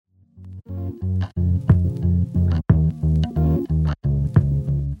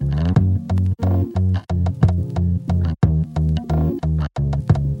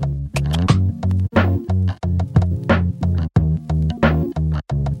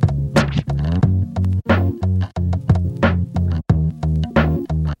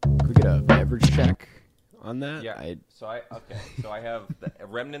Could we get a beverage check on that? Yeah. So I have the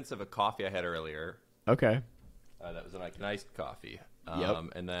remnants of a coffee I had earlier. Okay. That was like an iced coffee. Yep.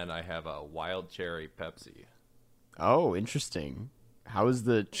 And then I have a wild cherry Pepsi. Oh, interesting. How is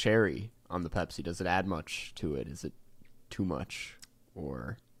the cherry on the Pepsi? Does it add much to it? Is it too much,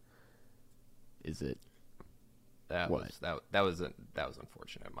 or is it? That What? was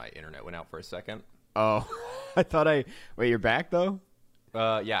unfortunate. My internet went out for a second. Oh, I thought wait. You're back though.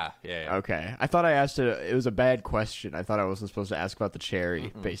 Yeah. Okay. I thought I asked it. It was a bad question. I thought I wasn't supposed to ask about the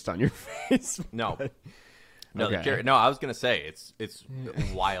cherry based on your face. No. but- No, Okay. the cherry. No, I was gonna say it's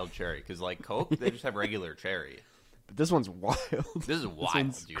wild cherry because like Coke, they just have regular cherry. But this one's wild. This is wild,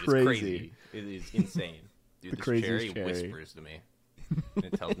 one's dude. crazy. It's crazy. It is insane. Dude, The this craziest cherry cherry. whispers to me. And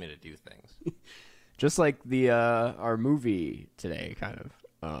it tells me to do things. Just like the our movie today, kind of.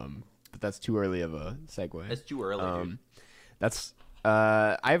 But that's too early of a segue. It's too early, dude. That's.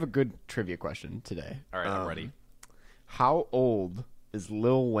 I have a good trivia question today. All right, I'm ready. How old is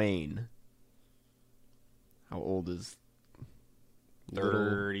Lil Wayne? How old is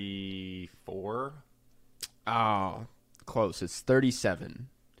 34. Oh, close. It's 37,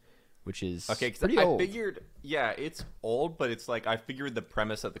 which is Okay, because pretty I old. figured, yeah, it's old, but it's like I figured the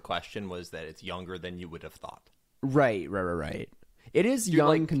premise of the question was that it's younger than you would have thought. Right. It is young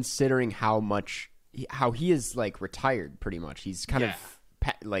like- considering how he is like retired pretty much. He's kind Yeah.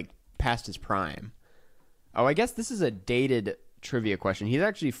 of past his prime. Oh, I guess this is a dated trivia question. He's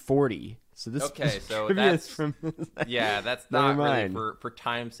actually 40. So this Okay, so trivia is that's from yeah, that's Never not really mind. for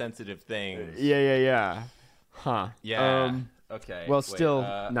time sensitive things. Yeah. Huh. Yeah. Okay. well, wait, still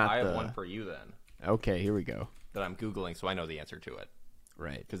not I have the- one for you then Okay, here we go. that I'm googling, so I know the answer to it.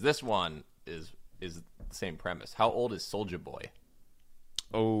 Right. Because this one is the same premise. How old is Soulja Boy?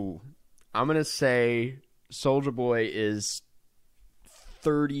 Oh, I'm going to say Soulja Boy is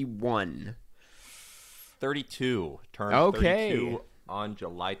 31. 32. Turned Okay. 32 on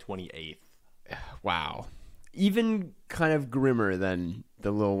July 28th. Wow. Even kind of grimmer than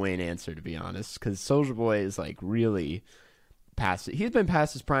the Lil Wayne answer, to be honest, because Soulja Boy is like really past it. He's been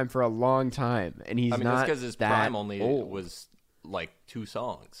past his prime for a long time, and he's I mean, not that's because his that prime only old. was like 2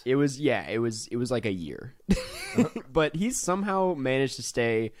 songs. It was like a year, but he's somehow managed to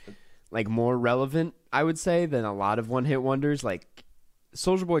stay like more relevant, I would say, than a lot of one-hit wonders. Like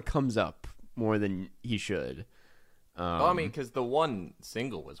Soulja Boy comes up more than he should. Well, I mean, because the one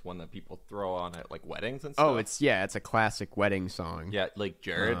single was one that people throw on at like weddings and stuff. Oh, it's a classic wedding song. yeah, like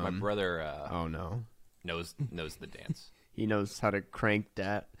Jared, my brother, Oh no, knows the dance. he knows how to crank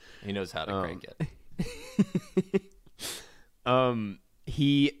that. He knows how to crank it.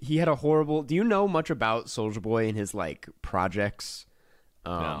 He had a horrible. Do you know much about Soulja Boy and his like projects?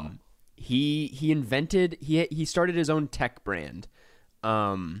 No. He invented he started his own tech brand.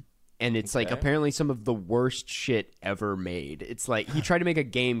 And it's like Okay. apparently some of the worst shit ever made. It's like he tried to make a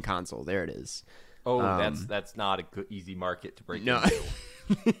game console. There it is. Oh, that's not a good, easy market to break No,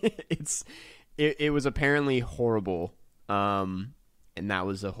 into. it was apparently horrible. And that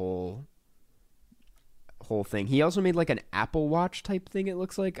was a whole thing. He also made like an Apple Watch type thing. It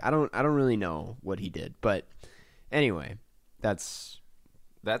looks like I don't really know what he did, but anyway, that's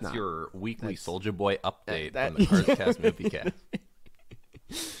your weekly Soulja Boy update that- on the Carscast Movie Cast.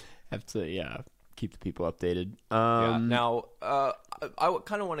 have to keep the people updated. Yeah. Now, I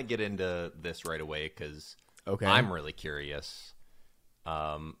kind of want to get into this right away because Okay. I'm really curious.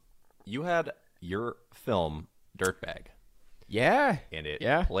 You had your film Dirtbag, Yeah, and it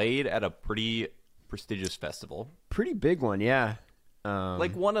Yeah. played at a pretty prestigious festival, pretty big one. Yeah,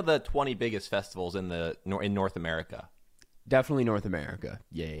 like one of the 20 biggest festivals in North America. definitely North America.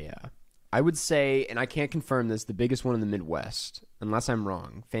 Yeah. I would say, and I can't confirm this, the biggest one in the Midwest, unless I'm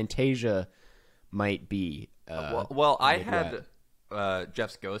wrong. Fantasia might be. Well, I Midwest. had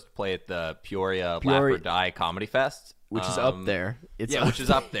Jeff's Ghost play at the Peoria Laugh Peoria- or Die Comedy Fest, which is up there. It's Yeah, up. which is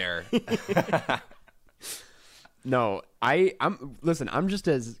up there. No, I'm just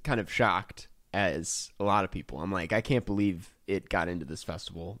as kind of shocked as a lot of people. I'm like, I can't believe it got into this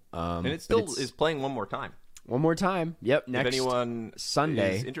festival. And it but still it's- is playing one more time. one more time. Yep, next If anyone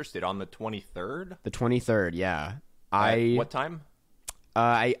Sunday. is interested, on the 23rd. the 23rd. Yeah, At what time?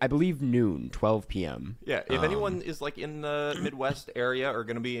 I believe noon, 12 p.m. Yeah, if anyone is like in the Midwest area or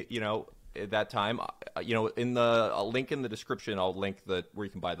going to be, at that time, in the I'll link in the description, I'll link where you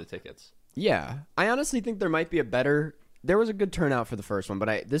can buy the tickets. Yeah, I honestly think there might be a better. There was a good turnout for the first one,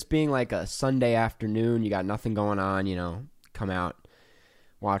 but this being like a Sunday afternoon, you got nothing going on. Come out,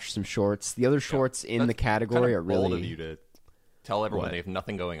 watch some shorts. The other shorts in the category are really bold of you to tell everyone What? they have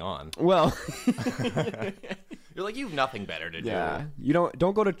nothing going on. well. You're like, you have nothing better to Yeah, you don't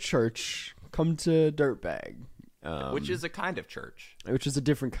go to church. Come to Dirtbag, do, which is a kind of church. which is a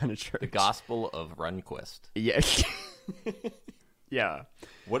different kind of church. The Gospel of Runquist. Yeah, yeah.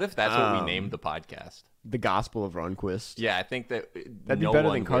 What if that's what we named the podcast? The Gospel of Runquist. Yeah, I think that That'd be better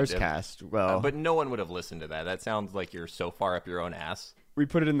than Cars Cast. Well, but no one would have listened to that. That sounds like you're so far up your own ass. we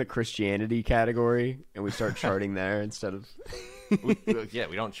put it in the Christianity category, and we start charting there instead of we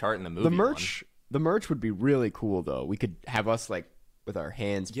don't chart in the movie. the merch. The merch would be really cool, though. We could have us like with our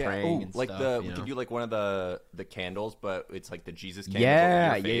hands praying, and like stuff, we could do like one of the candles, but it's like the Jesus candle.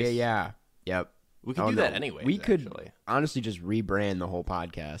 Yeah. Yep. We could do that anyway. We could actually. honestly just rebrand the whole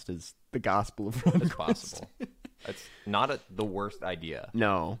podcast as the Gospel of Runquist. It's possible. That's not the worst idea.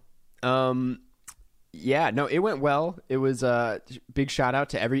 No. Yeah, no, it went well. It was a big shout out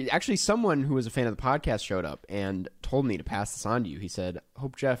to actually someone who was a fan of the podcast showed up and told me to pass this on to you. He said,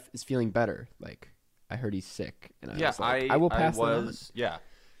 "Hope Jeff is feeling better. Like, I heard he's sick." And I was like, I will pass that on. Yeah,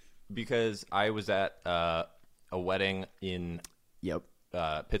 because I was at a wedding in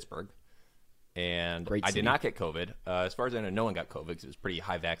Pittsburgh, and Great I city. did not get COVID. As far as I know, no one got COVID because it was pretty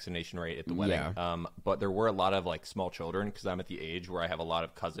high vaccination rate at the wedding. Yeah. But there were a lot of like small children because I'm at the age where I have a lot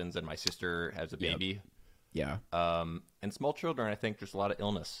of cousins and my sister has a baby. Yeah. And small children, I think there's a lot of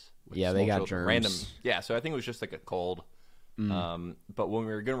illness. With Yeah, they small got children. germs. Random. Yeah, so I think it was just like a cold. But when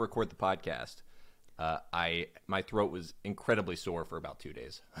we were going to record the podcast, my throat was incredibly sore for about 2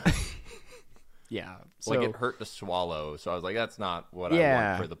 days. Yeah. Like So it hurt to swallow. So I was like, that's not what Yeah.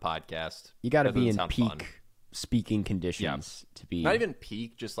 I want for the podcast. you got to That be doesn't in sound peak fun. speaking conditions to be Not even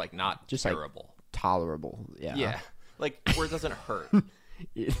peak, just like not Just, like, terrible. tolerable. Yeah. Yeah. Like where it doesn't hurt.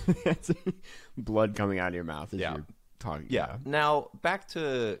 That's blood coming out of your mouth as Yeah. you're talking. Yeah. Now back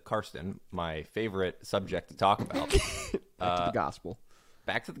to Karsten, my favorite subject to talk about. Back to the gospel.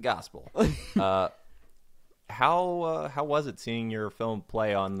 Back to the gospel. How was it seeing your film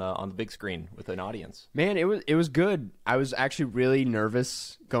play on the big screen with an audience? Man, it was good. I was actually really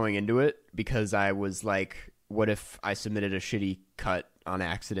nervous going into it because I was like, what if I submitted a shitty cut on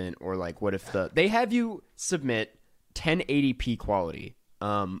accident, or like what if they have you submit 1080p quality,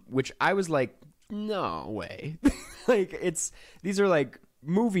 which I was like, no way. Like these are like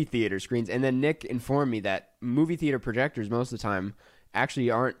movie theater screens, and then Nick informed me that movie theater projectors most of the time actually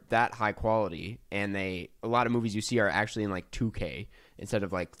aren't that high quality, and a lot of movies you see are actually in like 2K instead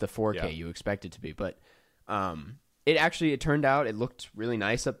of like the 4K you expect it to be. But it turned out it looked really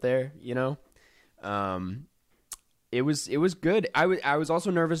nice up there, you know. It was good. I was also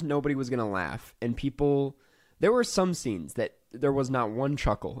nervous nobody was gonna laugh, and there were some scenes that there was not one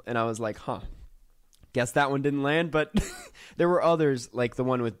chuckle, and I was like, huh, guess that one didn't land. But there were others, like the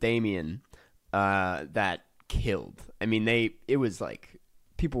one with Damien, that killed. I mean, it was like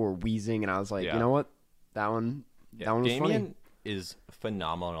people were wheezing, and I was like, you know what, that one was Damien funny. is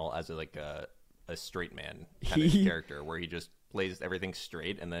phenomenal as a straight man kind of character, where he just plays everything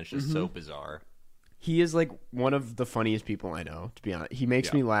straight, and then it's just so bizarre. He is like one of the funniest people I know, to be honest. He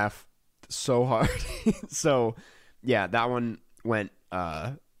makes me laugh so hard. So yeah, that one went.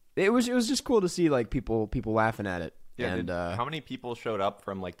 It was just cool to see like people laughing at it. Yeah, and how many people showed up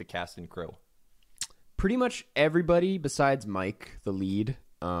from like the cast and crew? pretty much everybody besides Mike, the lead,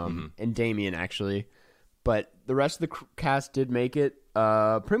 and Damien actually, but the rest of the cast did make it.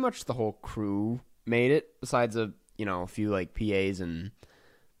 Pretty much the whole crew made it, besides a few like PAs and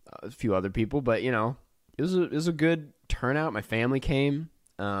a few other people. But it was a good turnout. My family came.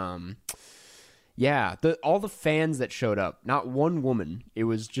 Yeah, all the fans that showed up, not one woman. It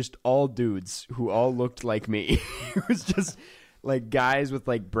was just all dudes who all looked like me. It was just like guys with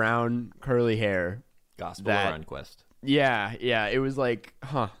like brown curly hair. Gospel of Runquist. Yeah. It was like,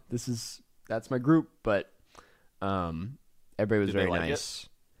 that's my group, but everybody was Did they very like nice.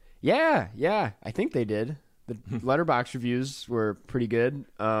 Yeah, I think they did. The Letterboxd reviews were pretty good.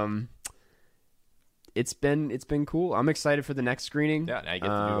 It's been cool. I'm excited for the next screening. Yeah, now you get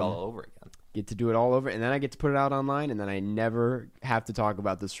to do it all over again. Get to do it all over, and then I get to put it out online, and then I never have to talk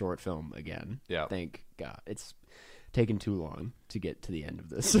about this short film again. Yeah. Thank God. It's taken too long to get to the end of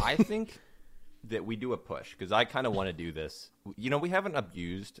this. I think that we do a push, because I kind of want to do this. We haven't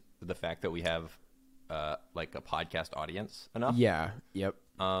abused the fact that we have like a podcast audience enough. Yeah. Yep.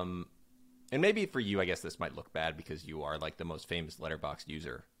 And maybe for you, I guess this might look bad because you are like the most famous Letterboxd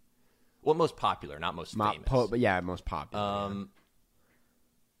user. Well, most popular, not most famous. But yeah, most popular.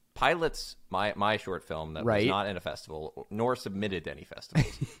 Pilots, my short film that was not in a festival nor submitted to any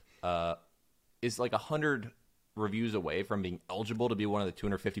festivals, is like 100 reviews away from being eligible to be one of the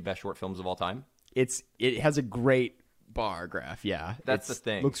 250 best short films of all time. It has a great bar graph. Yeah, that's the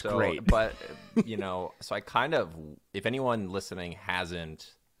thing. Looks great, but so I kind of, if anyone listening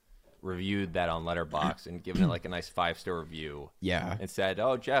hasn't reviewed that on Letterboxd and given it like a nice 5-star review, and said,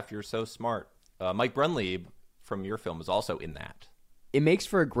 "Oh, Jeff, you're so smart." Mike Brunlieb from your film is also in that. It makes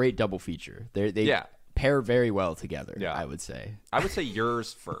for a great double feature. They pair very well together. Yeah. I would say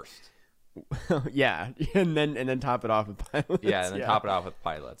yours first. Yeah, and then top it off with Pilots. Yeah, and then top it off with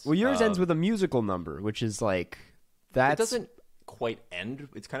Pilots. Well, yours ends with a musical number, which is like that. It doesn't quite end.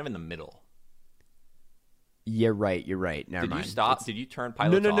 It's kind of in the middle. You're right. Never mind. Did you stop? Did you turn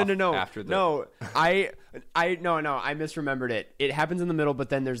Pilots off? No. After the... No, I misremembered it. It happens in the middle, but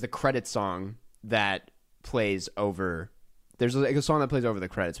then there's the credit song that plays over. There's like a song that plays over the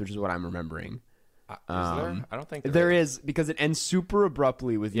credits, which is what I'm remembering. Is there? I don't think there is, because it ends super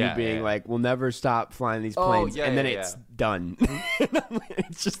abruptly with you being like, "We'll never stop flying these planes," and then it's done.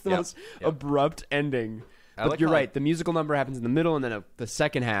 It's just the most abrupt ending. But you're right. The musical number happens in the middle, and then the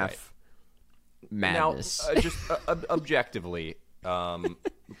second half. Madness. Now, just objectively,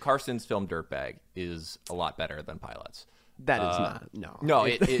 Carson's film Dirtbag is a lot better than Pilots. That is not. No. No,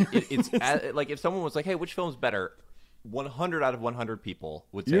 it's like if someone was like, "Hey, which film's better?" 100 out of 100 people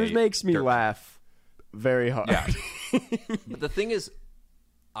would say yours makes me laugh very hard. Yeah. But the thing is,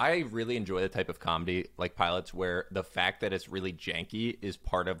 I really enjoy the type of comedy like Pilots where the fact that it's really janky is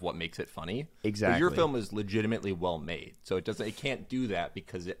part of what makes it funny. Exactly. But your film is legitimately well made, so it can't do that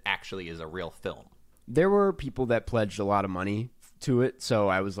because it actually is a real film. There were people that pledged a lot of money to it, so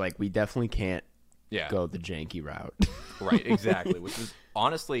I was like, we definitely can't go the janky route. Right, exactly. Which is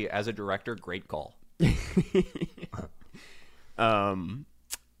honestly, as a director, great call.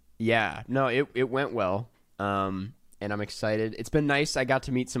 Yeah, no, it went well. And I'm excited. It's been nice. I got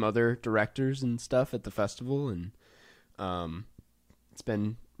to meet some other directors and stuff at the festival, and it's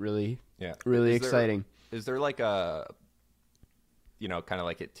been really exciting. Is there like a, kind of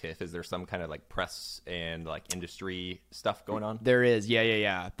like at TIFF, is there some kind of like press and like industry stuff going on? There is,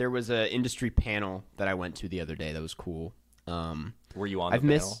 yeah. There was an industry panel that I went to the other day that was cool. Were you on the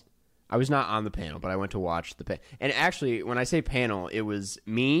panel? I was not on the panel, but I went to watch the panel. And actually, when I say panel, it was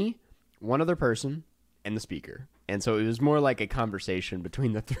me, one other person, and the speaker. And so it was more like a conversation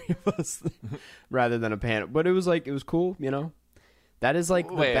between the three of us rather than a panel. But it was cool, That is like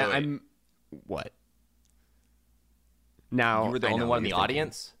I'm what? Now you were the only one in the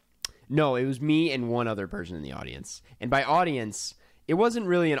audience? No, it was me and one other person in the audience. And by audience, it wasn't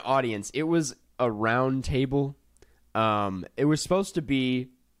really an audience. It was a round table. It was supposed to be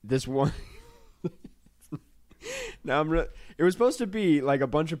this one. It was supposed to be like a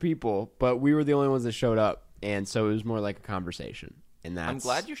bunch of people, but we were the only ones that showed up. And so it was more like a conversation. And I'm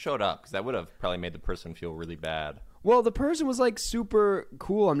glad you showed up, because that would have probably made the person feel really bad. Well, the person was like super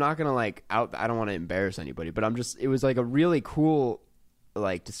cool. I'm not gonna I don't want to embarrass anybody, but it was like a really cool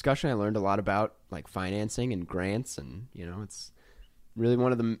like discussion. I learned a lot about like financing and grants, and it's really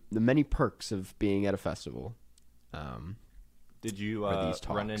one of the many perks of being at a festival. Did you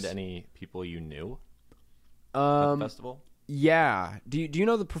run into any people you knew at the festival? Yeah. Do you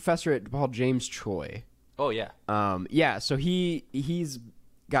know the professor at DePaul, James Choi? Oh yeah. Yeah. So he's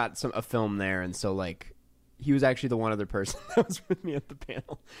got a film there, and so like he was actually the one other person that was with me at the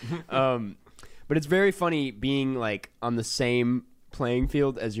panel. But it's very funny being like on the same playing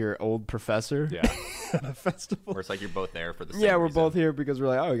field as your old professor. Yeah. At a festival. Where it's like you're both there for the same we're reason. both here because we're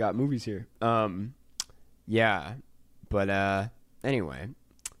like, oh, we got movies here. Yeah. But anyway.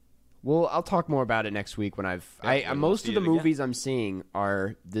 Well, I'll talk more about it next week when most of the movies I'm seeing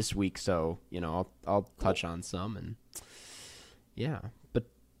are this week, so I'll touch on some, and yeah, but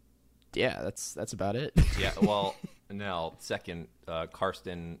yeah, that's about it. Yeah, well, now second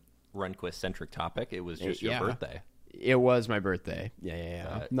Karsten Rundquist centric topic. It was just your birthday. It was my birthday.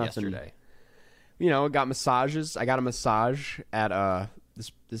 Yeah. Nothing. Yesterday. I got massages. I got a massage at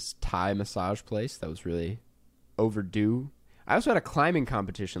this Thai massage place that was really overdue. I also had a climbing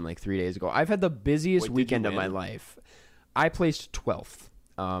competition like 3 days ago. I've had the busiest weekend of my life. I placed 12th.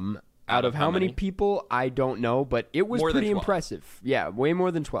 Out of how many people, I don't know, but it was pretty impressive. Yeah, way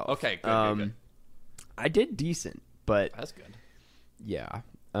more than 12. Okay, good. I did decent, but that's good. Yeah.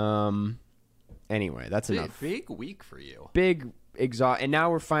 Anyway, that's enough. Big week for you. Big exhaust, and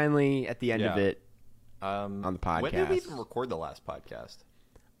now we're finally at the end of it on the podcast. When did we even record the last podcast?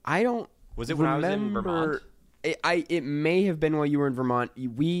 I don't. Was it when I was in Vermont? It may have been while you were in Vermont.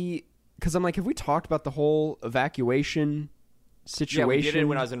 Because I'm like, have we talked about the whole evacuation situation. Yeah, we did it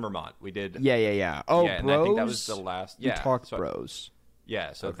when I was in Vermont. We did. Yeah. Oh, yeah, Bros. And I think that was the last. Yeah, we talked Bros.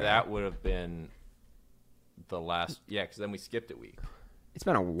 Yeah, so that would have been the last. Yeah, because then we skipped a week. It's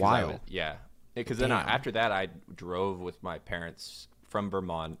been a while. Because then after that, I drove with my parents from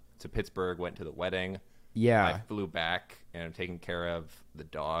Vermont to Pittsburgh, went to the wedding. Yeah. I flew back and I'm taking care of the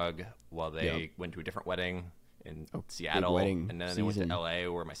dog while they went to a different wedding in Seattle. And then they went to LA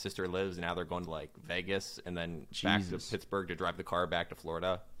where my sister lives. And now they're going to like Vegas and then back to Pittsburgh to drive the car back to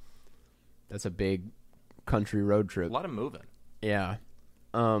Florida. That's a big country road trip. A lot of moving. Yeah.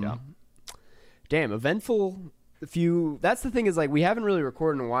 Damn, eventful. That's the thing is like we haven't really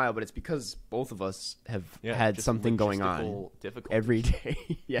recorded in a while, but it's because both of us have had something going on every day.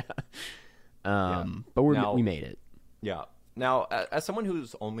 But we made it. Yeah. Now, as someone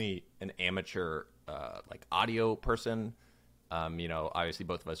who's only an amateur like audio person, obviously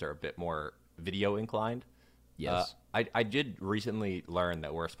both of us are a bit more video inclined. Yes. I did recently learn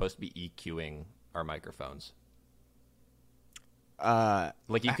that we're supposed to be EQing our microphones.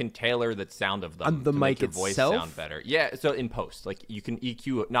 Like you can tailor the sound of them on the to mic make your itself? voice sound better. Yeah, so in post, like you can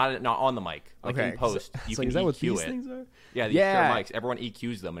EQ not on the mic. Like in post, you can is that EQ what these it. Things are? Yeah, these are mics. Everyone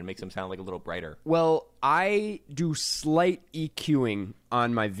EQs them and makes them sound like a little brighter. Well, I do slight EQing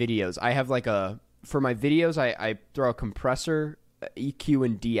on my videos. I have like for my videos, I throw a compressor, EQ,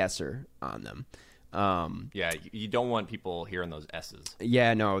 and de-esser on them. Yeah, you don't want people hearing those S's.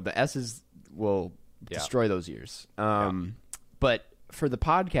 Yeah, no, the S's will destroy those ears. But for the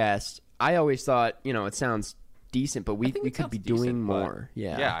podcast, I always thought, it sounds decent, but we could be doing more.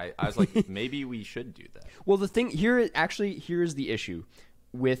 Yeah, I was like, maybe we should do that. Well, the thing here's the issue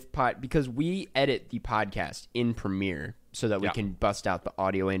with because we edit the podcast in Premiere so that we can bust out the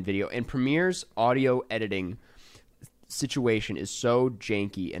audio and video. And Premiere's audio editing situation is so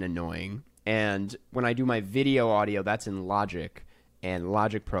janky and annoying. And when I do my video audio, that's in Logic, and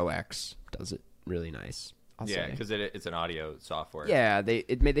Logic Pro X does it really nice. Because it's an audio software. Yeah, they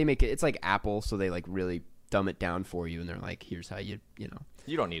make it. It's like Apple, so they like really dumb it down for you, and they're like, "Here's how you." You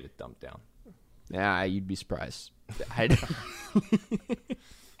don't need it dumbed down. Yeah, you'd be surprised.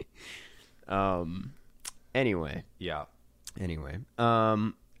 Anyway. Yeah. Anyway,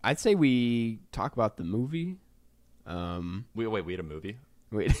 I'd say we talk about the movie. We had a movie.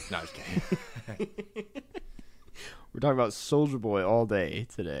 Wait, no, I was kidding. We're talking about Soulja Boy all day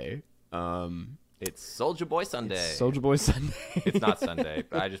today. It's Soulja Boy Sunday. Soulja Boy Sunday. It's not Sunday,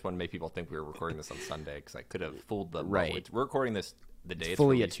 but I just want to make people think we were recording this on Sunday because I could have fooled them. Right. We're recording this the day it's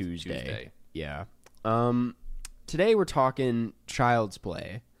fully a Tuesday. Yeah. Today we're talking Child's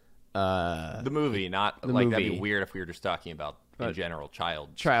Play. The movie, not the like movie. That'd be weird if we were just talking about in general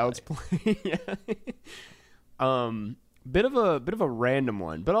Child's Play. Yeah. Bit of a random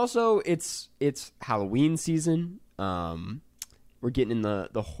one, but also it's Halloween season. We're getting in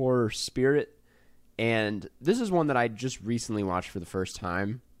the horror spirit. And this is one that I just recently watched for the first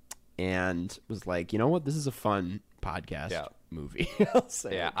time and was like, you know what? This is a fun podcast movie. I'll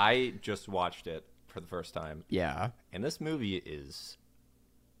say it. I just watched it for the first time. Yeah. And this movie is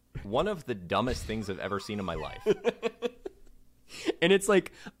one of the dumbest things I've ever seen in my life. And it's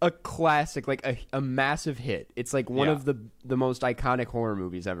like a classic, like a massive hit. It's like one of the most iconic horror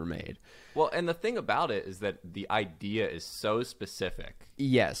movies ever made. Well, and the thing about it is that the idea is so specific.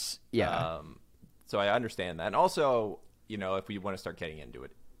 Yes. Yeah. So I understand that. And also, if we want to start getting into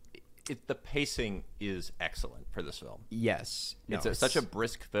it, the pacing is excellent for this film. Yes. It's such a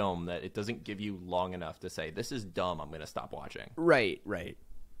brisk film that it doesn't give you long enough to say, this is dumb, I'm going to stop watching. Right.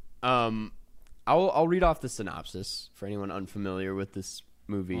 I'll read off the synopsis for anyone unfamiliar with this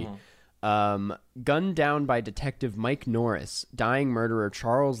movie. Gunned down by Detective Mike Norris, dying murderer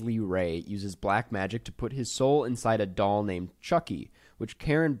Charles Lee Ray uses black magic to put his soul inside a doll named Chucky, which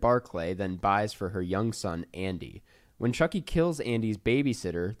Karen Barclay then buys for her young son, Andy. When Chucky kills Andy's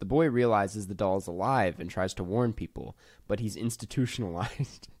babysitter, the boy realizes the doll is alive and tries to warn people, but he's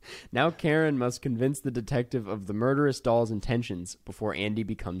institutionalized. Now Karen must convince the detective of the murderous doll's intentions before Andy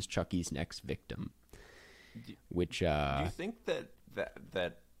becomes Chucky's next victim. Do you think that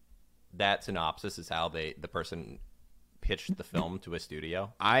synopsis is how the person pitched the film to a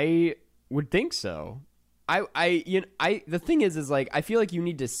studio? I would think so. The thing is like I feel like you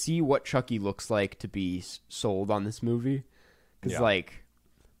need to see what Chucky looks like to be sold on this movie, because like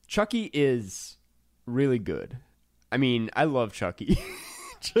Chucky is really good. I mean, I love Chucky.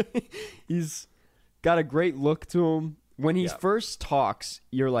 He's got a great look to him. When he first talks,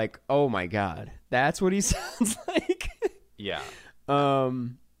 you're like, oh my god, that's what he sounds like. Yeah.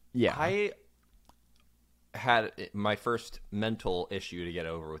 Yeah. I had my first mental issue to get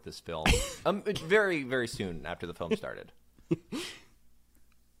over with this film very, very soon after the film started.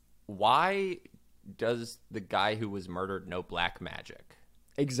 Why does the guy who was murdered know black magic?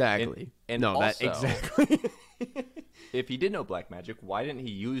 Exactly. And no, also, that exactly. If he did know black magic, why didn't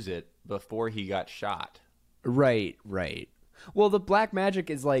he use it before he got shot? Right. Well, the black magic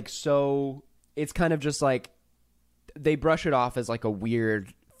is like so. It's kind of just like they brush it off as like a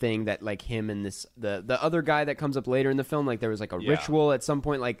weird thing that like him and the other guy that comes up later in the film, like there was like a ritual at some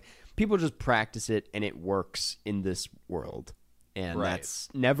point. Like people just practice it and it works in this world, and that's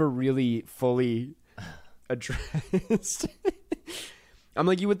never really fully addressed. I'm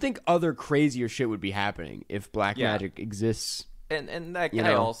like, you would think other crazier shit would be happening if black magic exists. And that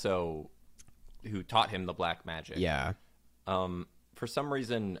guy also, who taught him the black magic, for some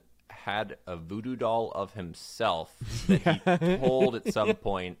reason had a voodoo doll of himself that he told at some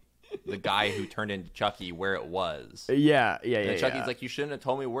point the guy who turned into Chucky where it was. And Chucky's like, you shouldn't have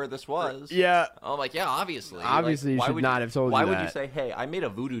told me where this was. Yeah. I'm like, yeah, obviously. Obviously, like, you should not have told you that. Why would you say, hey, I made a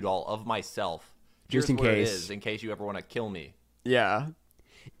voodoo doll of myself. Just in where case. It is, in case you ever want to kill me. Yeah.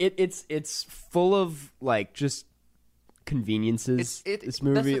 It's full of like just conveniences. This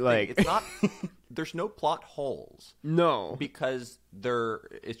movie, like it's not. There's no plot holes. No, because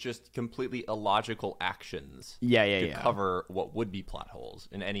it's just completely illogical actions. To cover what would be plot holes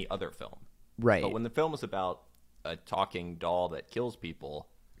in any other film. Right. But when the film is about a talking doll that kills people,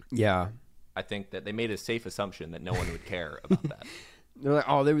 I think that they made a safe assumption that no one would care about that. They're like,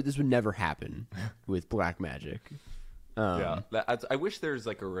 oh, this would never happen with black magic. I wish there's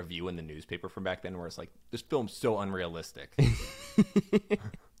like a review in the newspaper from back then where it's like, this film's so unrealistic.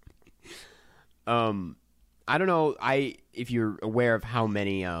 I don't know if you're aware of how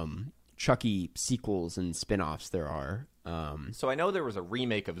many Chucky sequels and spin-offs there are. So I know there was a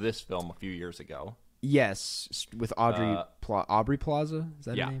remake of this film a few years ago. Yes, with Aubrey Plaza. Is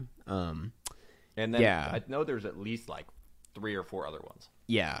that her name? And then I know there's at least like 3 or 4 other ones.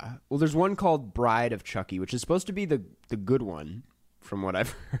 Yeah. Well, there's one called Bride of Chucky, which is supposed to be the good one, from what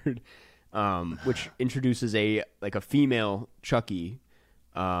I've heard, which introduces a female Chucky.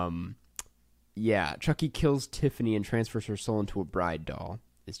 Chucky kills Tiffany and transfers her soul into a bride doll.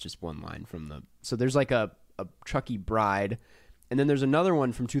 It's just one line from the... So there's like a Chucky bride, and then there's another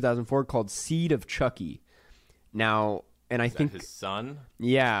one from 2004 called Seed of Chucky. Now... And I think his son.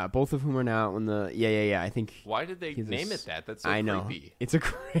 Yeah, both of whom are now in the. I think. Why did they name it that? That's so I know. Creepy. It's a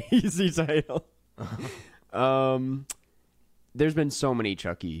crazy title. There's been so many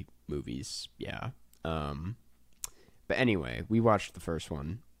Chucky movies. Yeah. But anyway, we watched the first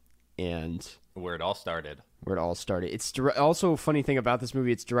one, and where it all started. It's also a funny thing about this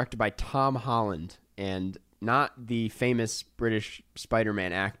movie. It's directed by Tom Holland, and not the famous British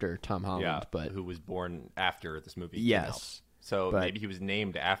Spider-Man actor Tom Holland, but who was born after this movie came out. Yes. So maybe he was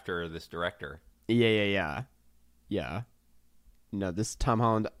named after this director. Yeah. No, this Tom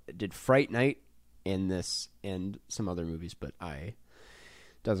Holland did Fright Night and some other movies, but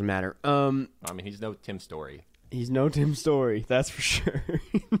doesn't matter. I mean, he's no Tim Story. He's no Tim Story, that's for sure.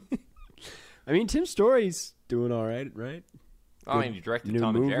 I mean, Tim Story's doing all right, right? I mean, he directed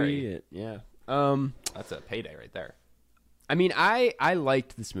Tom and Jerry. Yeah. That's a payday right there. I mean, I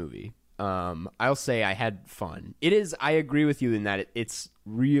liked this movie. I'll say I had fun. It is. I agree with you in that it's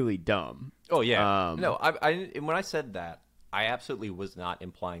really dumb. Oh yeah. No, I when I said that, I absolutely was not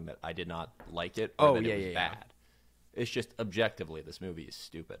implying that I did not like it or that it was bad. It's just objectively, this movie is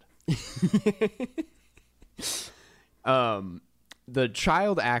stupid. The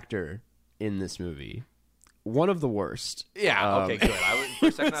child actor in this movie, one of the worst. Yeah. Okay. Good. For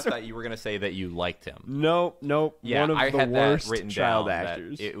a second, I thought you were going to say that you liked him. Nope. Yeah, one of I the had worst that written child down.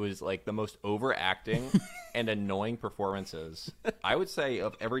 actors. That it was like the most overacting and annoying performances. I would say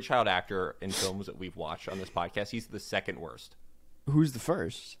of every child actor in films that we've watched on this podcast, he's the second worst. Who's the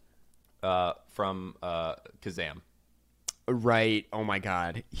first? From Kazam. Right. Oh my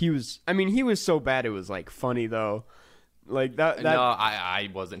God. He was so bad. It was like funny though. Like that. No, I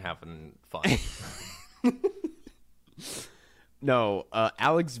wasn't having fun. No,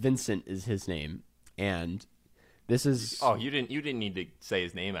 Alex Vincent is his name, and this is. Oh, you didn't need to say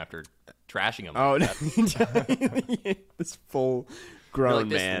his name after trashing him. Oh, no. This full grown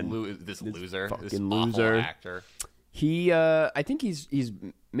man, this loser, fucking this loser awful actor. He, I think he's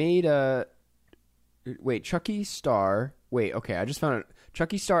made a. Wait, Chucky star. Wait, okay, I just found it.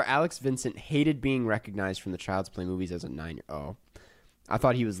 Chucky star Alex Vincent hated being recognized from the Child's Play movies as a 9-year. Oh, I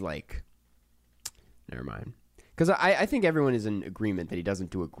thought he was like. Never mind. Because I think everyone is in agreement that he doesn't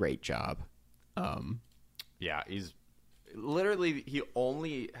do a great job. Yeah, he's literally, he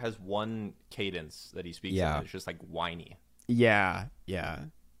only has one cadence that he speaks in. It's just like whiny. Yeah.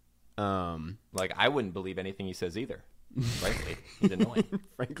 Like, I wouldn't believe anything he says either. Frankly, he's annoying.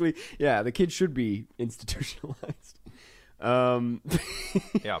 Frankly, yeah, the kid should be institutionalized.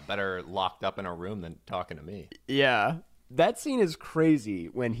 Yeah, better locked up in a room than talking to me. Yeah, that scene is crazy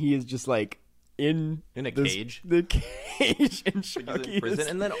when he is just like in a cage, the cage, and Chucky in prison,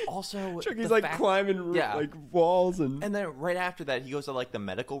 and then also Chucky's like climbing like walls, and then right after that he goes to like the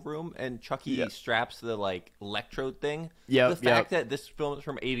medical room, and Chucky straps the like electrode thing. Yeah, the fact that this film is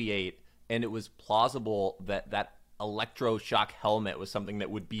from '88 and it was plausible that electroshock helmet was something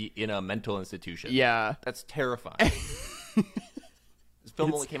that would be in a mental institution. Yeah, that's terrifying. This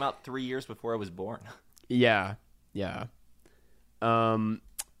film only came out 3 years before I was born. Yeah.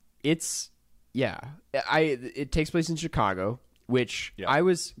 It takes place in Chicago, which I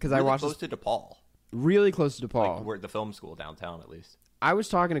was because really I watched close to DePaul. Really close to DePaul. Like, we're at the film school downtown, at least. I was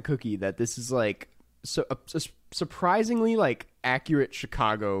talking to Cookie that this is like a surprisingly like accurate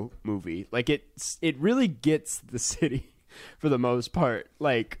Chicago movie. Like it really gets the city for the most part.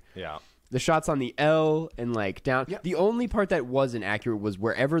 Like the shots on the L and like down. Yeah. The only part that wasn't accurate was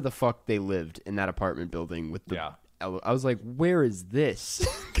wherever the fuck they lived in that apartment building with the L. I was like, where is this?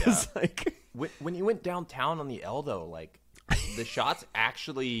 Because like when you went downtown on the L though, like the shots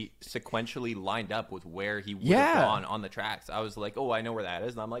actually sequentially lined up with where he would have gone on the tracks. I was like, oh, I know where that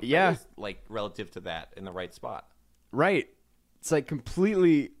is. And I'm like, that is, like relative to that in the right spot. Right. It's like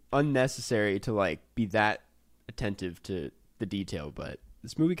completely unnecessary to like be that attentive to the detail, but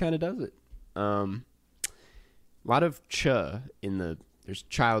this movie kind of does it. A lot of in there's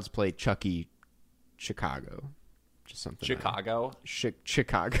Child's Play Chucky Chicago. Just something. Chicago?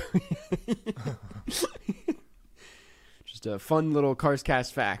 Chicago. Just a fun little Cars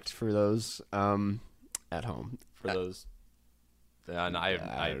Cast fact for those at home. For those.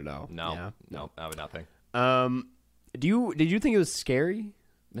 I don't know. No, I have nothing. Did you think it was scary?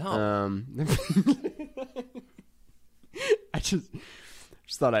 No. I just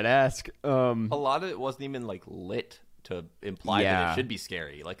thought I'd ask. A lot of it wasn't even like lit to imply that it should be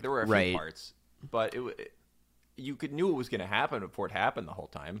scary. Like there were a few parts, but you knew it was going to happen before it happened the whole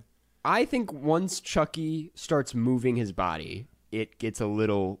time. I think once Chucky starts moving his body, it gets a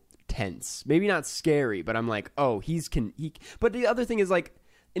little tense. Maybe not scary, but I'm like, oh, But the other thing is like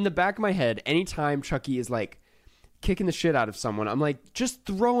in the back of my head, anytime Chucky is like kicking the shit out of someone, I'm like, just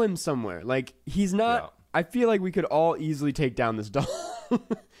throw him somewhere. Like he's not. Yeah. I feel like we could all easily take down this doll.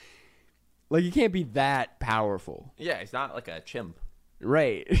 Like he can't be that powerful. Yeah, he's not like a chimp.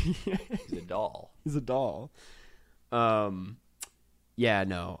 Right. He's a doll. He's a doll. Yeah,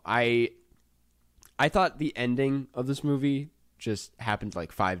 no. I thought the ending of this movie just happened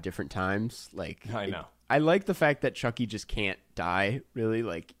like 5 different times. Like I know. I like the fact that Chucky just can't die, really.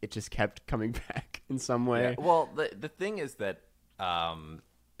 Like it just kept coming back in some way. Yeah. Well, the thing is that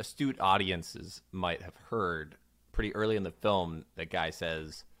astute audiences might have heard pretty early in the film that guy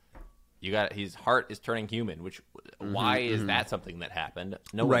says his heart is turning human, which why is that something that happened?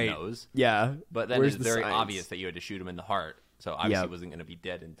 No one knows. Yeah. But then it's very obvious that you had to shoot him in the heart. So obviously he wasn't going to be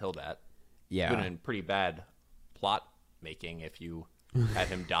dead until that. Yeah. It would have been pretty bad plot making if you had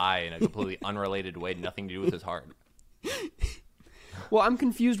him die in a completely unrelated way, nothing to do with his heart. Well, I'm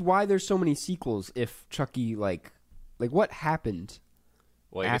confused why there's so many sequels if Chucky like what happened?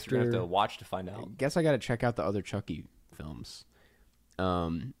 Well, I guess you're going to have to watch to find out. I guess I got to check out the other Chucky films.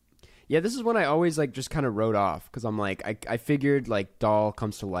 Yeah, this is one I always like just kind of wrote off because I'm like, I figured like doll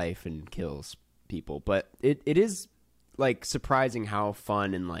comes to life and kills people, but it is like surprising how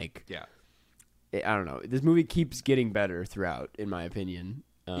fun and like I don't know. This movie keeps getting better throughout, in my opinion.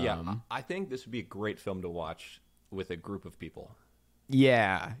 I think this would be a great film to watch with a group of people.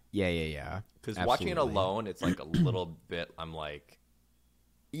 Yeah. Because watching it alone, it's like a little bit. I'm like,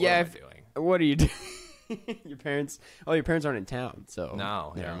 what am I doing? What are you doing? Your parents aren't in town, so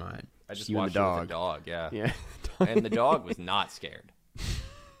no, never mind. I just watched it with the dog. Yeah. And the dog was not scared.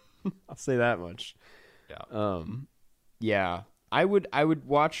 I'll say that much. Yeah. Yeah. I would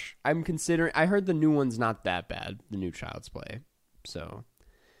watch. I'm considering. I heard the new one's not that bad. The new Child's Play, so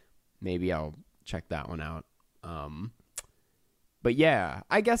maybe I'll check that one out. But yeah,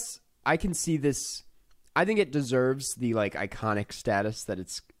 I guess I can see this. I think it deserves the like iconic status that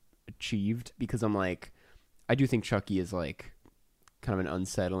it's achieved because I'm like, I do think Chucky is like kind of an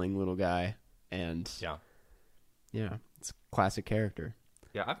unsettling little guy, and yeah, it's a classic character.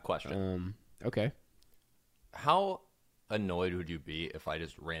 Yeah, I have a question. Okay. How annoyed would you be if I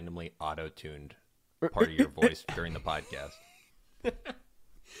just randomly auto-tuned part of your voice during the podcast?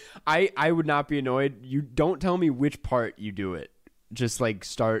 I would not be annoyed. You don't tell me which part you do it. Just like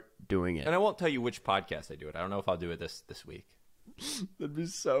start doing it. And I won't tell you which podcast I do it. I don't know if I'll do it this week. That'd be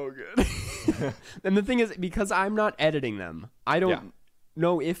so good. And the thing is, because I'm not editing them, I don't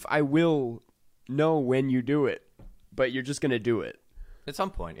know if I will know when you do it, but you're just going to do it. At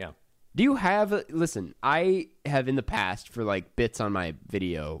some point, yeah. Do you have listen, I have in the past for like bits on my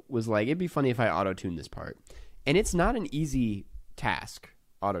video was like, it'd be funny if I auto-tune this part. And it's not an easy task,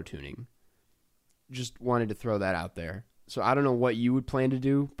 auto-tuning. Just wanted to throw that out there. So I don't know what you would plan to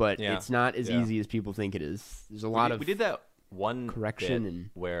do, but it's not as easy as people think it is. There's a lot of we did that one correction bit and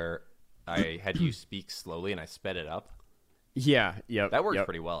where I had you speak slowly and I sped it up. Yeah, that worked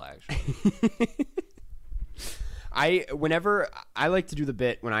pretty well actually. Whenever I like to do the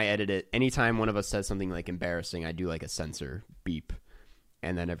bit when I edit it, anytime one of us says something like embarrassing, I do like a censor beep,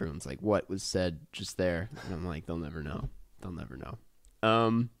 and then everyone's like, "What was said just there?" And I'm like, "They'll never know. They'll never know."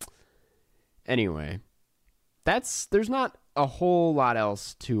 Anyway, there's not a whole lot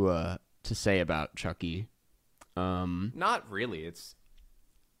else to say about Chucky. Not really. It's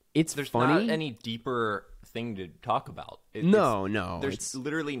there's funny. not any deeper thing to talk about. No. There's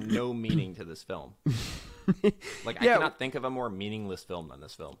literally no meaning to this film. Like I cannot think of a more meaningless film than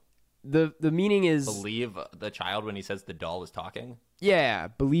this film. The meaning is believe the child when he says the doll is talking. Yeah,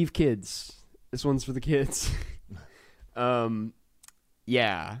 believe kids. This one's for the kids.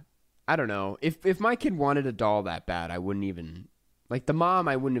 Yeah. I don't know. If my kid wanted a doll that bad, I wouldn't even like the mom.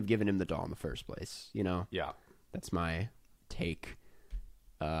 I wouldn't have given him the doll in the first place. You know. Yeah. That's my take.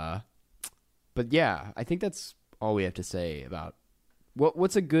 But yeah, I think that's all we have to say about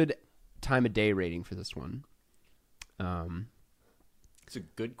what's a good time of day rating for this one. It's a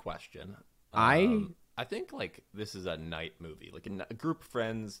good question. I think like this is a night movie, like a group of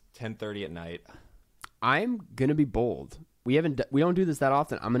friends, 10:30 at night. I'm gonna be bold. We don't do this that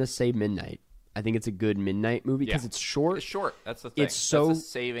often. I'm gonna say midnight. I think it's a good midnight movie because it's short. It's short. That's the thing. It's so that's the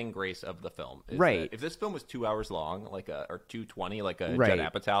saving grace of the film. Right. If this film was 2 hours long, or 2:20, like a right.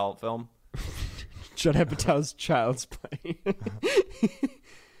 Judd Apatow film. Judd Apatow's Child's Play.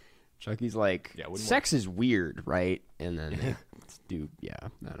 Chucky's like, sex is weird, right? And then they do, I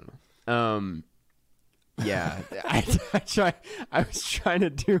don't know. Yeah, I was trying to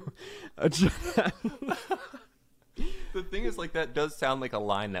do a. The thing is, like, that does sound like a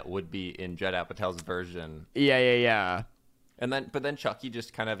line that would be in Judd Apatow's version. Yeah. But then Chucky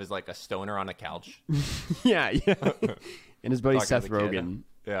just kind of is like a stoner on a couch. yeah. And his buddy Seth Rogen.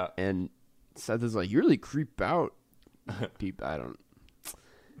 Yeah. And Seth is like, you really creep out. I don't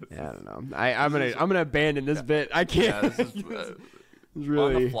know. I'm gonna abandon this bit. I can't. Yeah, this is,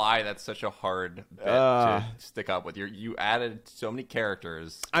 really on the fly. That's such a hard bit to stick up with. You added so many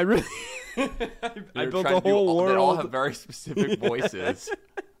characters. I really. I built a whole world. They all have very specific voices.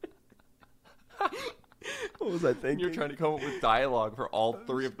 What was I thinking? You're trying to come up with dialogue for all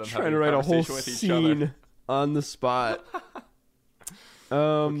three of them. Trying to write a whole scene on the spot.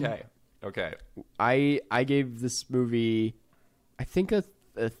 Okay. I gave this movie, I think a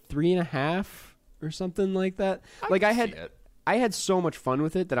 3.5 or something like that. I had so much fun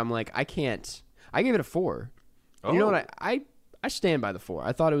with it that I'm like, I can't. I gave it a 4. Oh. You know what? I stand by the 4.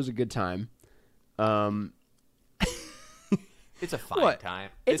 I thought it was a good time. It's a fine time.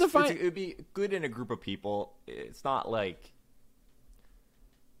 It's a fine. It would be good in a group of people. It's not like.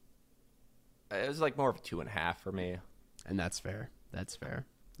 It was like more of a 2.5 for me. And that's fair.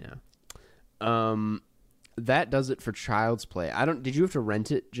 Yeah. That does it for Child's Play. Did you have to rent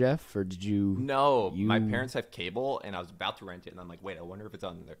it, Jeff, or did you? No, my parents have cable, and I was about to rent it, and I'm like, wait, I wonder if it's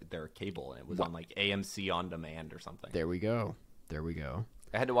on their cable, and it was on like AMC On Demand or something. There we go.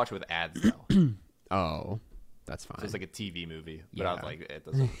 I had to watch it with ads though. Oh, that's fine. So it's like a TV movie, but I was like, it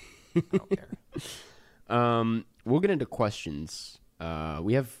doesn't. I don't care. We'll get into questions.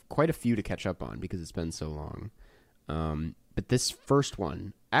 We have quite a few to catch up on because it's been so long. But this first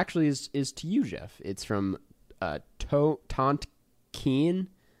one actually is to you, Jeff. It's from Taunt Keen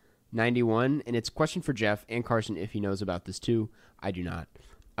 91, and it's a question for Jeff and Carson if he knows about this too. I do not.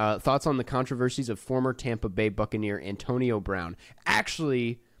 Thoughts on the controversies of former Tampa Bay Buccaneer Antonio Brown?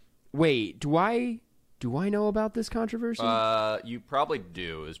 Actually, wait, do I know about this controversy? You probably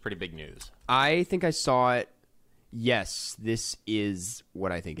do. It was pretty big news. I think I saw it. Yes, this is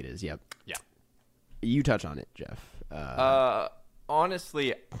what I think it is. Yep. Yeah. You touch on it, Jeff.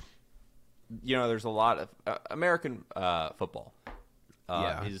 Honestly, there's a lot of American football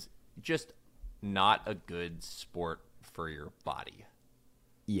is just not a good sport for your body.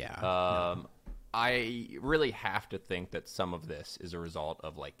 Yeah. I really have to think that some of this is a result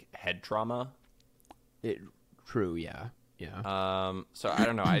of like head trauma. True. Yeah. So I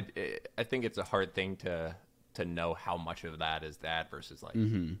don't know. I think it's a hard thing to know how much of that is that versus like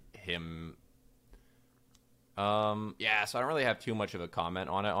him. Yeah, so I don't really have too much of a comment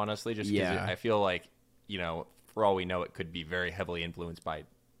on it, honestly, just because I feel like, for all we know, it could be very heavily influenced by,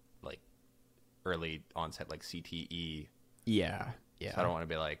 like, early onset, like, CTE. Yeah. So I don't want to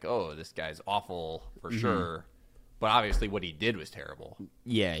be like, oh, this guy's awful for sure. But obviously what he did was terrible.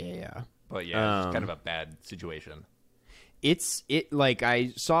 Yeah. But yeah, it's kind of a bad situation. Like,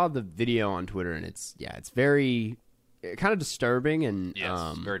 I saw the video on Twitter, and it's very kind of disturbing, and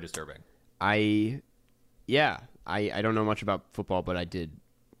yes, very disturbing. I don't know much about football, but I did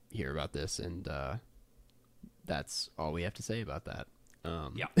hear about this, and that's all we have to say about that.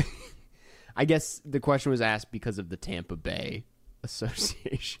 Yeah. I guess the question was asked because of the Tampa Bay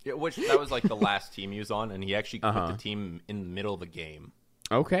Association. Yeah, which that was like the last team he was on, and he actually quit the team in the middle of a game.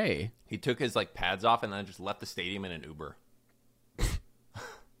 Okay. He took his like pads off and then just left the stadium in an Uber.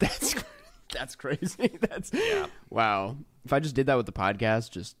 That's crazy. Wow. If I just did that with the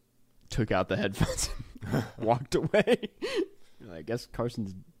podcast, just took out the headphones and walked away, I guess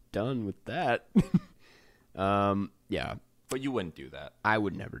Carson's done with that. Yeah. But you wouldn't do that. I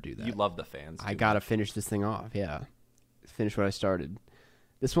would never do that. You love the fans. I gotta finish this thing off. Yeah. Finish what I started.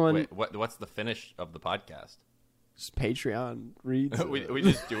 This one. Wait, what's the finish of the podcast? Just Patreon reads. we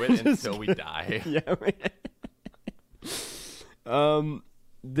just do it until we die. Yeah.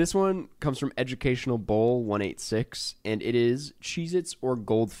 This one comes from Educational Bowl 186, and it is Cheez-Its or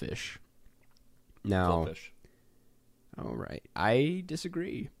Goldfish. Now, Goldfish. All right. I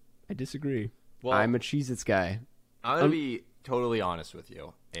disagree. Well, I'm a Cheez-Its guy. I'm going to be totally honest with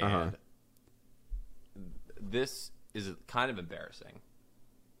you. And this is kind of embarrassing.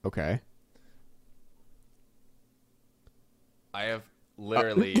 Okay. I have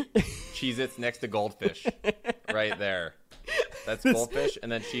literally Cheez-Its next to Goldfish right there. That's Goldfish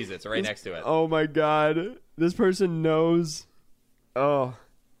and then Cheez-Its right next to it. Oh, my God. This person knows. Oh,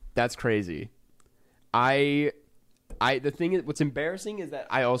 that's crazy. The thing is, what's embarrassing is that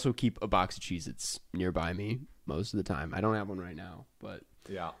I also keep a box of Cheez-Its nearby me most of the time. I don't have one right now, but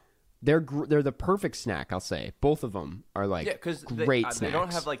yeah, they're the perfect snack. I'll say both of them are like great snacks. They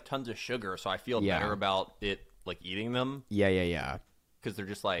don't have like tons of sugar, so I feel better about it like eating them. Yeah. Because they're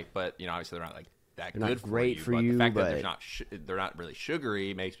just like, but obviously they're not like that they're good not great for you. you. But the fact that they're not really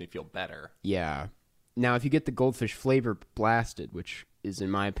sugary makes me feel better. Yeah. Now, if you get the Goldfish flavor blasted, which is,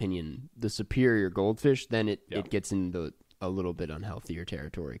 in my opinion, the superior Goldfish, then it gets into a little bit unhealthier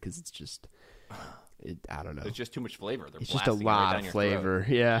territory because it's just, I don't know. It's just too much flavor. It's just a lot of flavor.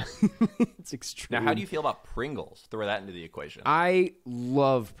 Yeah. It's extreme. Now, how do you feel about Pringles? Throw that into the equation. I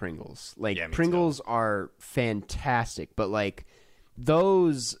love Pringles. Like, Pringles are fantastic, but like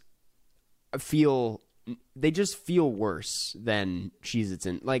those they just feel worse than Cheez-Its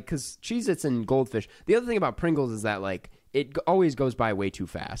because Cheez-Its and Goldfish. The other thing about Pringles is that like it always goes by way too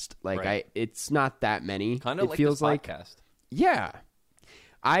fast. Like it's not that many. Kind of it like feels this podcast. Yeah.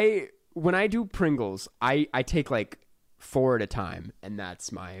 When I do Pringles, I take like 4 at a time, and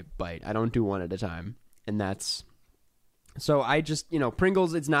that's my bite. I don't do 1 at a time, and that's so I just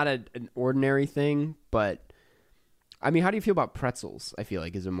Pringles. It's not an ordinary thing, but I mean, how do you feel about pretzels? I feel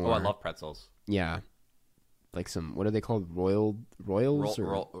like is a more. Oh, I love pretzels. Yeah, like some. What are they called? Royals Royals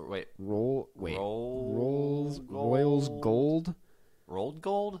Gold. Rolled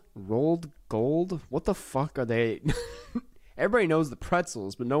gold. Rolled gold. What the fuck are they? Everybody knows the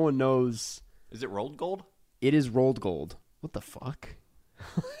pretzels, but no one knows. Is it rolled gold? It is rolled gold. What the fuck?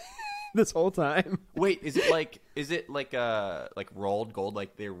 This whole time. Wait, is it like rolled gold?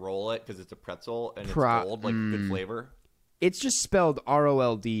 Like they roll it because it's a pretzel and it's gold, like good flavor. It's just spelled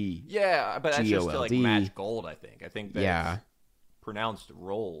ROLD. Yeah, but that's just to like match gold. I think that it's pronounced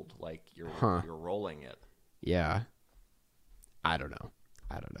rolled, like you're rolling it. Yeah. I don't know.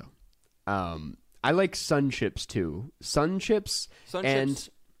 I like Sun Chips too. Sun Chips.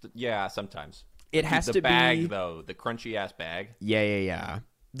 Yeah, sometimes. It has to be the bag though, the crunchy ass bag. Yeah.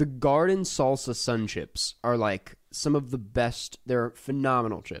 The Garden Salsa Sun Chips are like some of the best. They're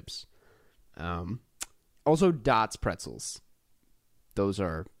phenomenal chips. Also, Dots pretzels. Those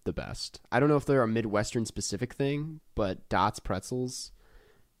are the best. I don't know if they're a Midwestern specific thing, but Dots pretzels,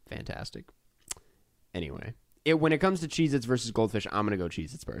 fantastic. Anyway, when it comes to Cheez-Its versus Goldfish, I'm going to go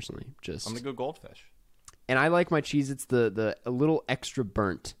Cheez-Its personally. I'm going to go Goldfish. And I like my Cheez-Its the a little extra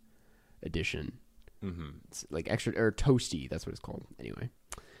burnt edition. Mm-hmm. It's like extra or toasty. That's what it's called. Anyway,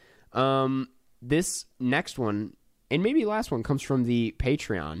 this next one and maybe last one comes from the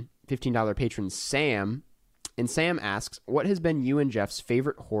Patreon $15 patron Sam, and Sam asks, "What has been you and Jeff's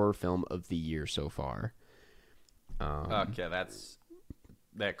favorite horror film of the year so far?" Okay,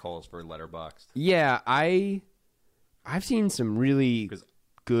 that calls for Letterboxd. Yeah, I've seen some really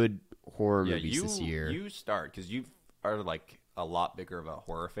good horror movies this year. You start, because you are like a lot bigger of a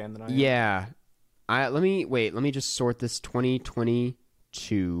horror fan than I am. Yeah. Let me just sort this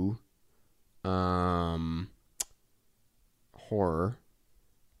 2022 horror.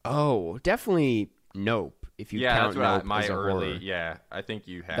 Oh, definitely Nope. If you count Nope as a horror. Yeah, I think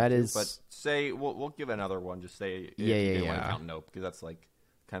you have that to. Is, but say we'll give another one. Just say if you didn't want to count Nope, because that's like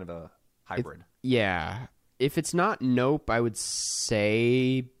kind of a hybrid. If it's not Nope, I would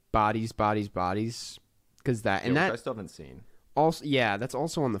say Bodies, because that and that which I still haven't seen. Also, that's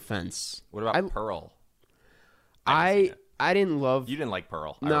also on the fence. What about Pearl? I didn't love. You didn't like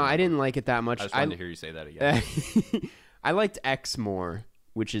Pearl. No, I didn't like it that much. I just wanted to hear you say that again. I liked X more,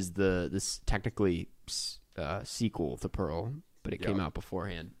 which is this technically sequel to Pearl, but it came out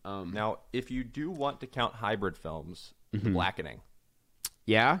beforehand. Now, if you do want to count hybrid films, Blackening.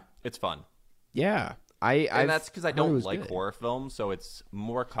 Yeah, it's fun. Yeah, and that's because I don't like horror films, so it's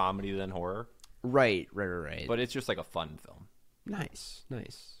more comedy than horror. Right. But it's just like a fun film. Nice.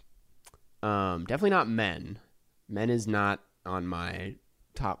 Definitely not Men. Men is not on my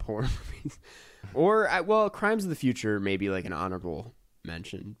top horror movies. Or, Crimes of the Future may be like an honorable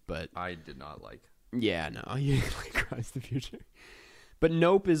mention, but I did not like. Yeah, no, you didn't like Crimes of the Future. But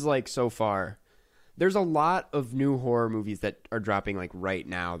Nope is like so far. There's a lot of new horror movies that are dropping like right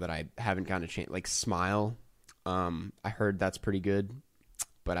now that I haven't gotten a chance. Like Smile, I heard that's pretty good,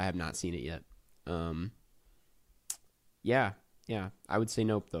 but I have not seen it yet. Yeah, I would say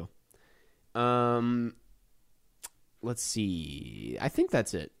Nope though. Let's see. I think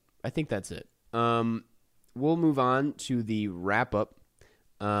that's it. We'll move on to the wrap up.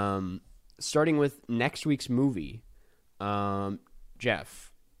 Starting with next week's movie.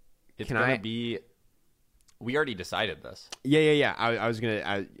 Jeff, it's gonna be. We already decided this. Yeah. I was gonna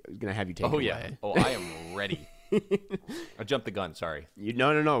have you take it away. Yeah. Oh, I am ready. I jumped the gun. Sorry.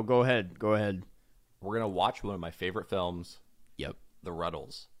 No. Go ahead. We're gonna watch one of my favorite films. Yep. The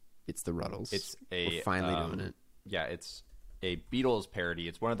Ruddles. It's The Ruddles. We're finally doing it. Yeah, it's a Beatles parody.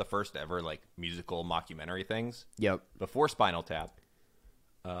 It's one of the first ever like musical mockumentary things. Yep. Before Spinal Tap.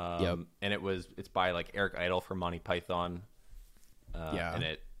 And it's by like Eric Idle from Monty Python. And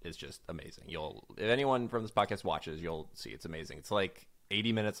it is just amazing. If anyone from this podcast watches, you'll see it's amazing. It's like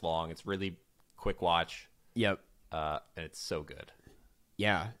 80 minutes long. It's really quick watch. Yep. And it's so good.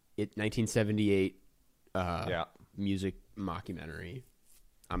 Yeah. 1978 music mockumentary.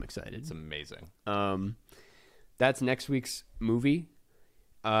 I'm excited. It's amazing. That's next week's movie.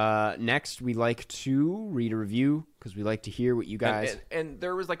 Next, we like to read a review because we like to hear what you guys. And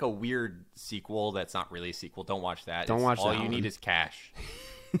there was like a weird sequel that's not really a sequel. Don't watch that. Don't watch that. All You Need Is Cash.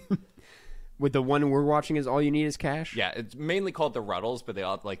 With the one we're watching is All You Need Is Cash? Yeah, it's mainly called The Ruddles, but they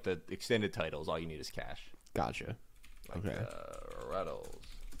all like the extended title is All You Need Is Cash. Gotcha. Okay. Ruddles.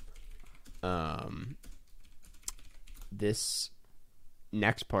 This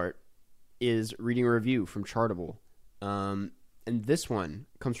next part is reading a review from Chartable. And this one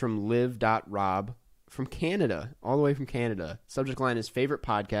comes from live.rob from Canada, all the way from Canada. Subject line is favorite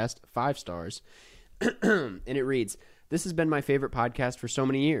podcast, 5 stars. And it reads, "This has been my favorite podcast for so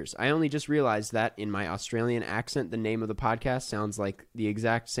many years. I only just realized that in my Australian accent, the name of the podcast sounds like the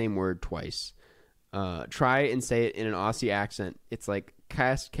exact same word twice. Try and say it in an Aussie accent. It's like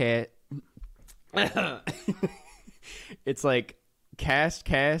cast. It's like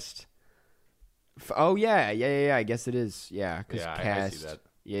cast. Oh yeah. I guess it is. Yeah, because cast. I see that.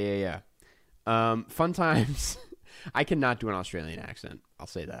 Yeah. Fun times. I cannot do an Australian accent. I'll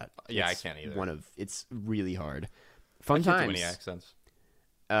say that. Yeah, I can't either. It's really hard. Fun I times. can't do any accents.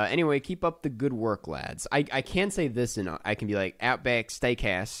 Anyway, keep up the good work, lads. I can say this, and I can be like Outback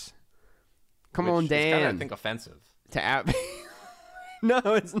Steakhouse. Come on, Dan. It's kind of, I think, offensive. To Outback. No,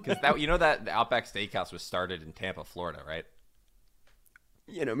 it's not. Because you know that the Outback Steakhouse was started in Tampa, Florida, right?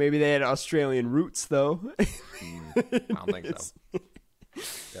 You know, maybe they had Australian roots, though. I don't think so.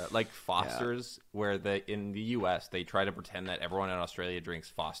 Yeah, like Foster's, where in the U.S. they try to pretend that everyone in Australia drinks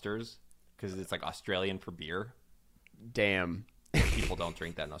Foster's because it's like Australian for beer. Damn. People don't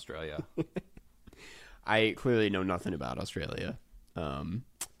drink that in Australia. I clearly know nothing about Australia.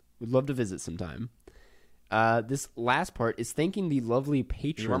 Would love to visit sometime. This last part is thanking the lovely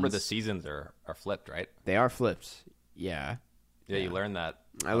patrons. You remember the seasons are flipped, right? They are flipped. Yeah. Yeah, you learned that.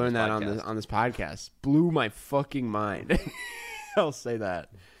 I learned that on this podcast. Blew my fucking mind. I'll say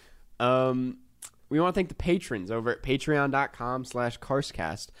that. We want to thank the patrons over at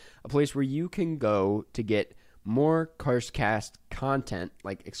patreon.com/Carscast, a place where you can go to get more Carscast content,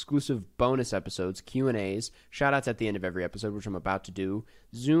 like exclusive bonus episodes, Q&As, shout-outs at the end of every episode, which I'm about to do,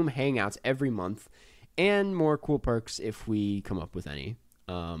 Zoom hangouts every month, and more cool perks if we come up with any.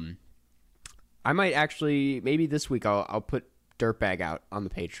 I might actually, maybe this week I'll put Dirtbag out on the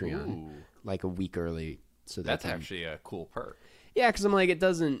Patreon like a week early. So that's actually a cool perk. Yeah, because I'm like, it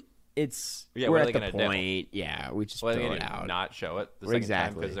doesn't. It's we're at the point. Do? Yeah, we just throw it out. Not show it the second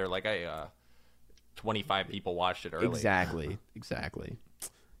time because they're like 25 people watched it early. Exactly.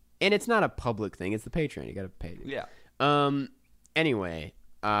 And it's not a public thing. It's the Patreon. You got to pay. Yeah. Anyway,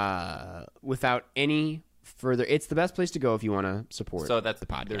 without any further, it's the best place to go if you want to support. So that's the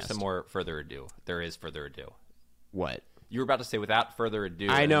podcast. There's some more further ado. There is further ado. What? You were about to say without further ado.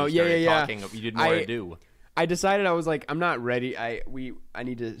 I know. Yeah. Talking, you did more ado. I decided I was like, I'm not ready. I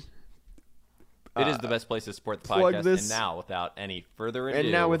need to. It is the best place to support the podcast. And now, without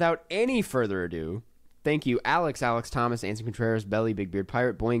any further ado. Thank you, Alex Thomas, Anson Contreras, Belly, Big Beard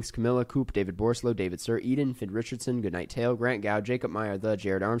Pirate, Boinks, Camilla, Coop, David Borslow, David Sir, Eden, Finn Richardson, Goodnight Tail, Grant Gow, Jacob Meyer,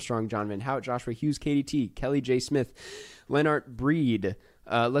 Jared Armstrong, John Van Hout, Joshua Hughes, Katie T, Kelly J. Smith, Lennart Breed.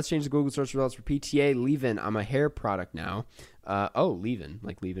 Let's change the Google search results for PTA. Leave-In. I'm a hair product now. Leave-In,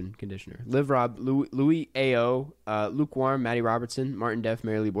 like leave-in conditioner. Liv Rob, Louis A.O., Lukewarm, Maddie Robertson, Martin Deff,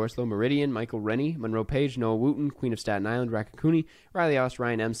 Mary Lee Borslow, Meridian, Michael Rennie, Monroe Page, Noah Wooten, Queen of Staten Island, Rakakuni, Riley Ost,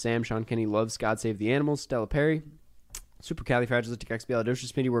 Ryan M., Sam, Sean Kenny, Loves, God Save the Animals, Stella Perry, Supercalifragilisticexpialidocious,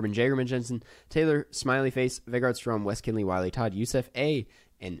 Speedy Warbin, Jagerman Jensen, Taylor, Smiley Face, Vegard Strom, Wes Kinley, Wiley Todd, Yusef A.,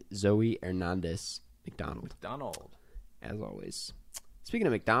 and Zoe Hernandez McDonald. As always. Speaking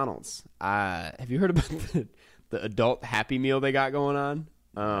of McDonald's, have you heard about the adult Happy Meal they got going on?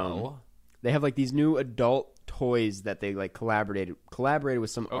 No. They have like these new adult toys that they like collaborated with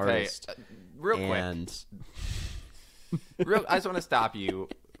some artist. Real quick. I just want to stop you.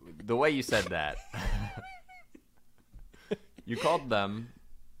 The way you said that. You called them,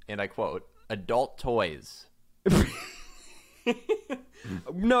 and I quote, adult toys.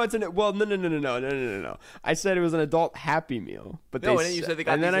 No, it's no. I said it was an adult Happy Meal, but and then you said they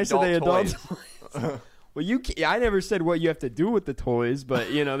got and these then I said they toys. Well, I never said what you have to do with the toys, but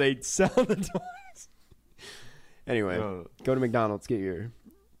they sell the toys. Anyway, go to McDonald's, get your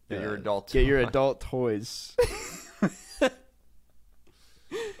adult toys.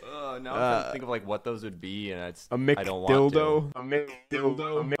 Now I'm trying to think of like what those would be, and it's a McDildo. I don't want to. A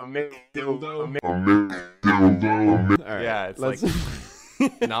McDildo. All right, yeah, it's like.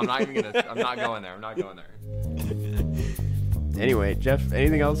 No, I'm not going there. Anyway, Jeff,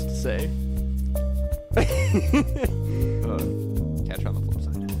 anything else to say? Catch you on the flip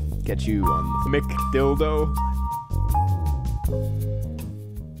side. Catch you on the McDildo.